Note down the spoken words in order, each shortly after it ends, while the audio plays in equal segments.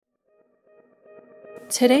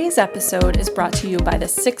Today's episode is brought to you by the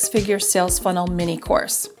Six-Figure Sales Funnel mini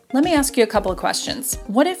course. Let me ask you a couple of questions.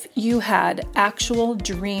 What if you had actual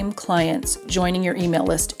dream clients joining your email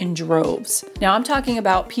list in droves? Now, I'm talking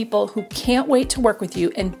about people who can't wait to work with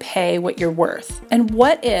you and pay what you're worth. And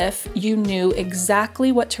what if you knew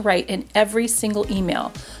exactly what to write in every single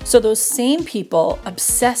email, so those same people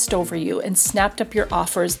obsessed over you and snapped up your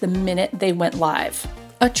offers the minute they went live?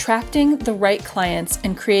 Attracting the right clients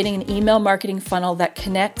and creating an email marketing funnel that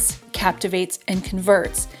connects, captivates, and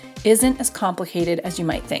converts isn't as complicated as you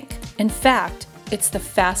might think. In fact, it's the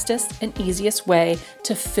fastest and easiest way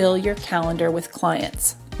to fill your calendar with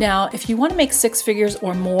clients. Now, if you want to make six figures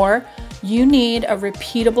or more, you need a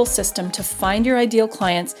repeatable system to find your ideal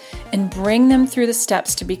clients and bring them through the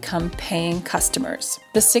steps to become paying customers.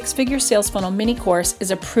 The Six-Figure Sales Funnel mini course is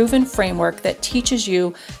a proven framework that teaches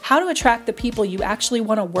you how to attract the people you actually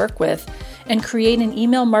want to work with and create an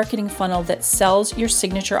email marketing funnel that sells your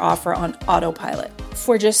signature offer on autopilot.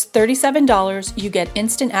 For just $37, you get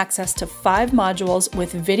instant access to 5 modules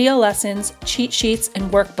with video lessons, cheat sheets, and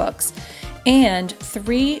workbooks, and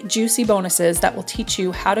 3 juicy bonuses that will teach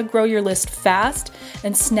you how to grow your list fast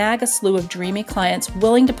and snag a slew of dreamy clients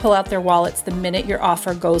willing to pull out their wallets the minute your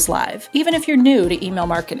offer goes live, even if you're new to email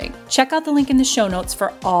marketing. Check out the link in the show notes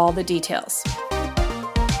for all the details.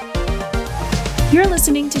 You're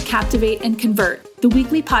listening to Captivate and Convert, the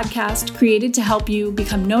weekly podcast created to help you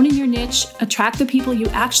become known in your niche, attract the people you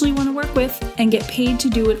actually want to work with, and get paid to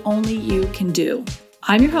do what only you can do.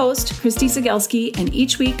 I'm your host, Christy Sigelski, and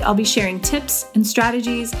each week I'll be sharing tips and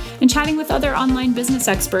strategies and chatting with other online business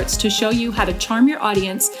experts to show you how to charm your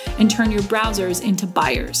audience and turn your browsers into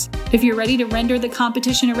buyers. If you're ready to render the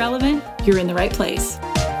competition irrelevant, you're in the right place.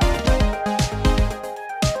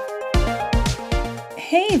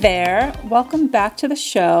 Hey there, welcome back to the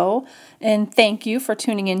show, and thank you for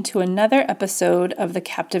tuning in to another episode of the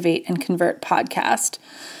Captivate and Convert podcast.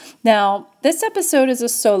 Now, this episode is a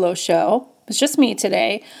solo show. It's just me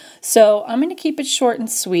today, so I'm going to keep it short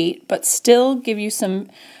and sweet, but still give you some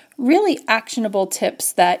really actionable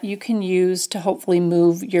tips that you can use to hopefully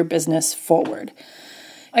move your business forward.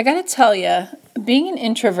 I got to tell you, being an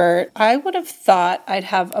introvert, I would have thought I'd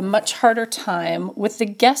have a much harder time with the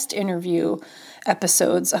guest interview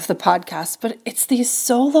episodes of the podcast, but it's these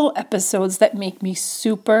solo episodes that make me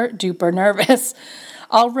super duper nervous.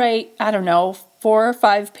 I'll write, 4 or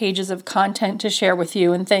 5 pages of content to share with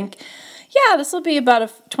you and think, yeah, this will be about a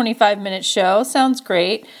 25-minute show. Sounds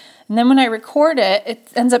great. And then when I record it, it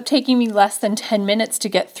ends up taking me less than 10 minutes to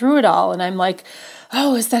get through it all. And I'm like,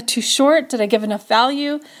 oh, is that too short? Did I give enough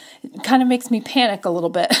value? It kind of makes me panic a little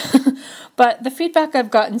bit. But the feedback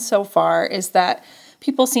I've gotten so far is that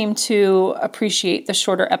people seem to appreciate the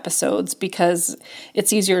shorter episodes because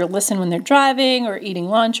it's easier to listen when they're driving or eating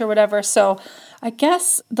lunch or whatever. So I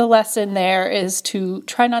guess the lesson there is to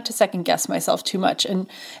try not to second guess myself too much. And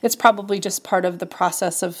it's probably just part of the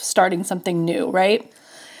process of starting something new, right?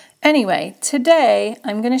 Anyway, today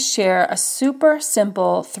I'm going to share a super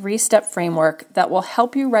simple 3-step framework that will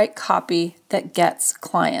help you write copy that gets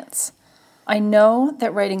clients. I know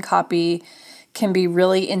that writing copy can be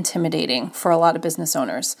really intimidating for a lot of business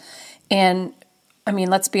owners. And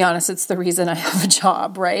let's be honest, it's the reason I have a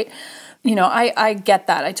job, right? I get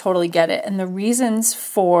that. I totally get it. And the reasons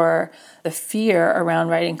for the fear around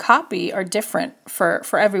writing copy are different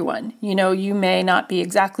for everyone. You may not be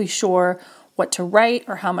exactly sure what to write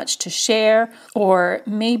or how much to share, or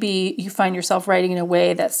maybe you find yourself writing in a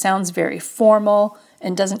way that sounds very formal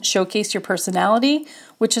and doesn't showcase your personality,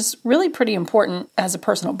 which is really pretty important as a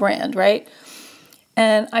personal brand, right?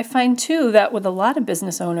 And I find too that with a lot of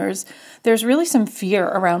business owners, there's really some fear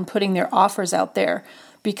around putting their offers out there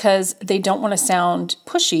because they don't want to sound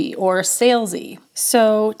pushy or salesy.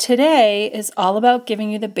 So today is all about giving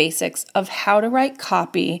you the basics of how to write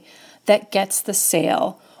copy that gets the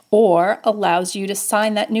sale or allows you to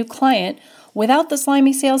sign that new client without the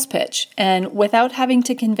slimy sales pitch and without having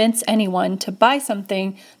to convince anyone to buy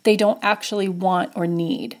something they don't actually want or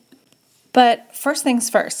need. But first things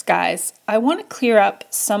first, guys, I want to clear up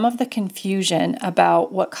some of the confusion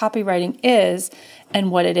about what copywriting is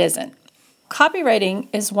and what it isn't. Copywriting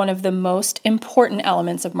is one of the most important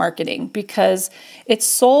elements of marketing because its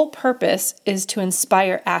sole purpose is to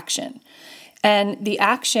inspire action. And the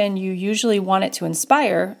action you usually want it to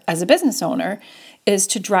inspire as a business owner is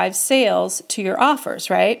to drive sales to your offers,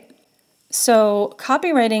 right? So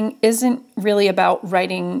copywriting isn't really about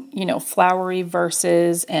writing, flowery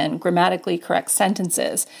verses and grammatically correct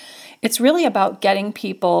sentences. It's really about getting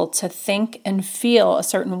people to think and feel a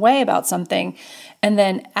certain way about something and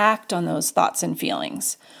then act on those thoughts and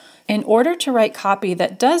feelings. In order to write copy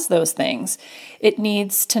that does those things, it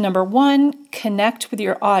needs to, number one, connect with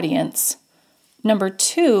your audience. Number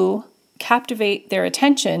two, captivate their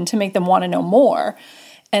attention to make them want to know more.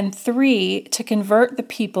 And three, to convert the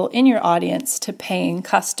people in your audience to paying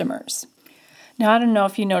customers. Now, I don't know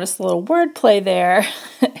if you noticed a little wordplay there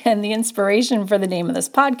and the inspiration for the name of this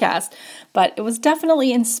podcast, but it was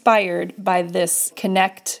definitely inspired by this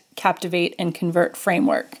connect, captivate, and convert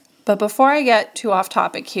framework. But before I get too off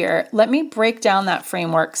topic here, let me break down that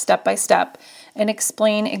framework step by step and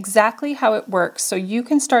explain exactly how it works so you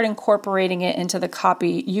can start incorporating it into the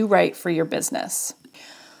copy you write for your business.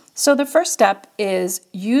 So the first step is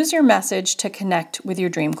use your message to connect with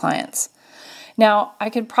your dream clients. Now,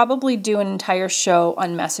 I could probably do an entire show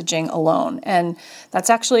on messaging alone, and that's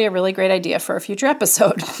actually a really great idea for a future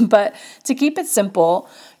episode. But to keep it simple,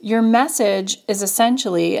 your message is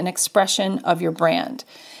essentially an expression of your brand.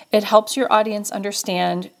 It helps your audience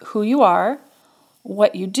understand who you are,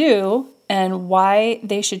 what you do, and why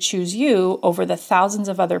they should choose you over the thousands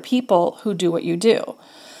of other people who do what you do.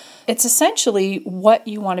 It's essentially what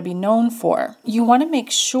you want to be known for. You want to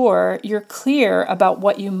make sure you're clear about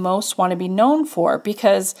what you most want to be known for,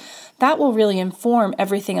 because that will really inform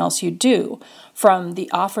everything else you do, from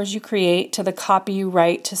the offers you create to the copy you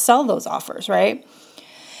write to sell those offers, right?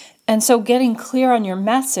 And so getting clear on your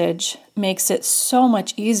message makes it so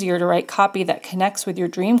much easier to write copy that connects with your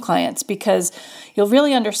dream clients, because you'll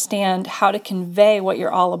really understand how to convey what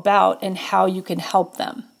you're all about and how you can help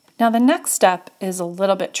them. Now, the next step is a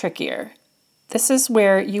little bit trickier. This is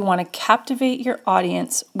where you want to captivate your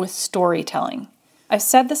audience with storytelling. I've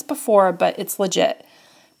said this before, but it's legit.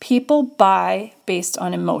 People buy based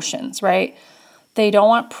on emotions, right? They don't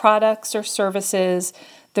want products or services.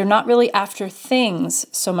 They're not really after things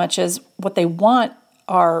so much as what they want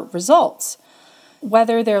are results.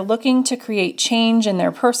 Whether they're looking to create change in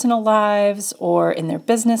their personal lives or in their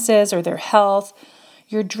businesses or their health,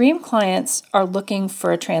 your dream clients are looking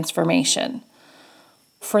for a transformation.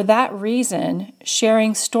 For that reason,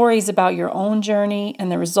 sharing stories about your own journey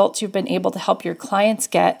and the results you've been able to help your clients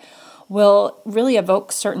get will really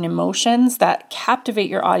evoke certain emotions that captivate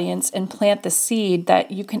your audience and plant the seed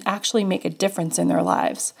that you can actually make a difference in their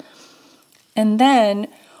lives. And then,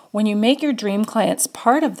 when you make your dream clients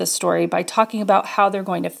part of the story by talking about how they're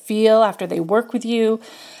going to feel after they work with you,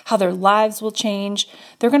 how their lives will change,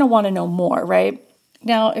 they're going to want to know more, right?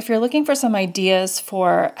 Now, if you're looking for some ideas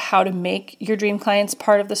for how to make your dream clients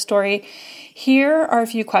part of the story, here are a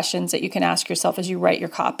few questions that you can ask yourself as you write your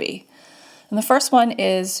copy. And the first one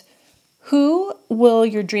is, who will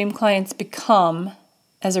your dream clients become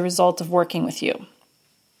as a result of working with you?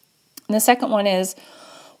 And the second one is,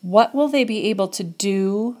 what will they be able to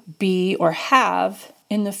do, be, or have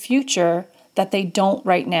in the future that they don't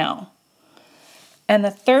right now? And the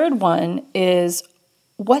third one is,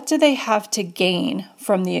 what do they have to gain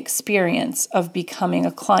from the experience of becoming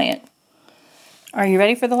a client? Are you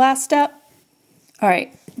ready for the last step? All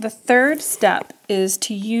right, the third step is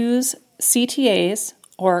to use CTAs,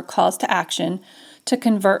 or calls to action, to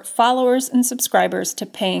convert followers and subscribers to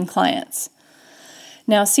paying clients.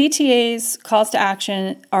 Now, CTAs, calls to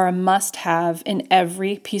action, are a must-have in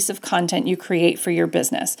every piece of content you create for your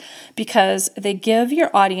business, because they give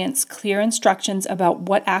your audience clear instructions about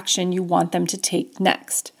what action you want them to take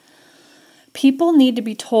next. People need to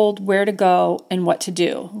be told where to go and what to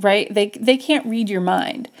do, right? They can't read your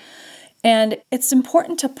mind. And it's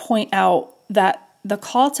important to point out that the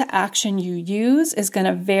call to action you use is going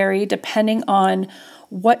to vary depending on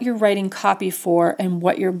what you're writing copy for and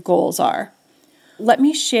what your goals are. Let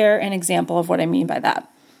me share an example of what I mean by that.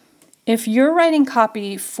 If you're writing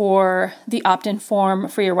copy for the opt-in form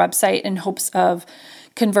for your website in hopes of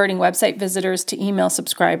converting website visitors to email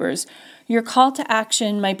subscribers, your call to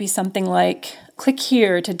action might be something like, click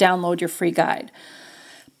here to download your free guide.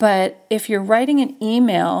 But if you're writing an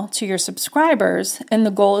email to your subscribers and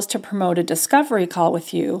the goal is to promote a discovery call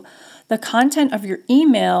with you, the content of your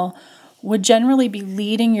email would generally be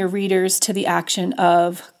leading your readers to the action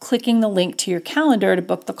of clicking the link to your calendar to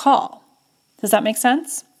book the call. Does that make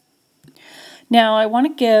sense? Now, I want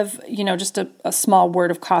to give, just a small word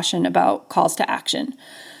of caution about calls to action.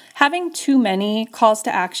 Having too many calls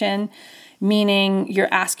to action, meaning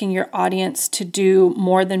you're asking your audience to do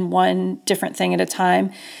more than one different thing at a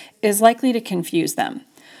time, is likely to confuse them.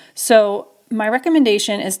 So my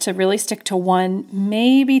recommendation is to really stick to one,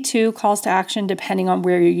 maybe two calls to action, depending on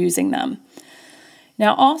where you're using them.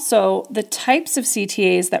 Now, also, the types of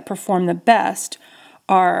CTAs that perform the best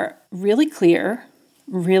are really clear,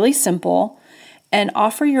 really simple, and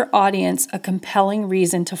offer your audience a compelling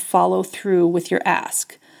reason to follow through with your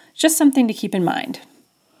ask. Just something to keep in mind.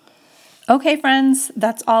 Okay, friends,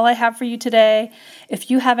 that's all I have for you today. If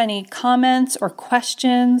you have any comments or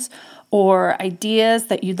questions or ideas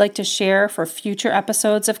that you'd like to share for future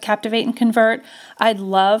episodes of Captivate and Convert, I'd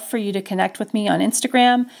love for you to connect with me on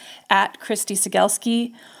Instagram at Christy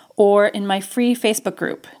Sigelski or in my free Facebook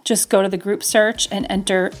group. Just go to the group search and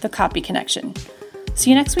enter the Copy Connection.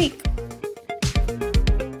 See you next week.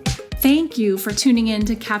 Thank you for tuning in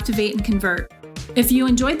to Captivate and Convert. If you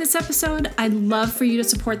enjoyed this episode, I'd love for you to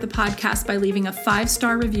support the podcast by leaving a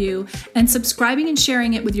 5-star review and subscribing and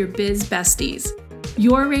sharing it with your biz besties.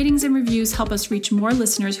 Your ratings and reviews help us reach more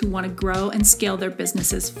listeners who want to grow and scale their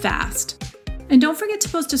businesses fast. And don't forget to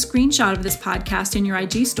post a screenshot of this podcast in your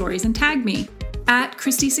IG stories and tag me at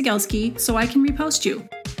Christy Sigelski so I can repost you.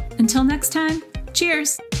 Until next time,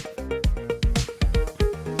 cheers!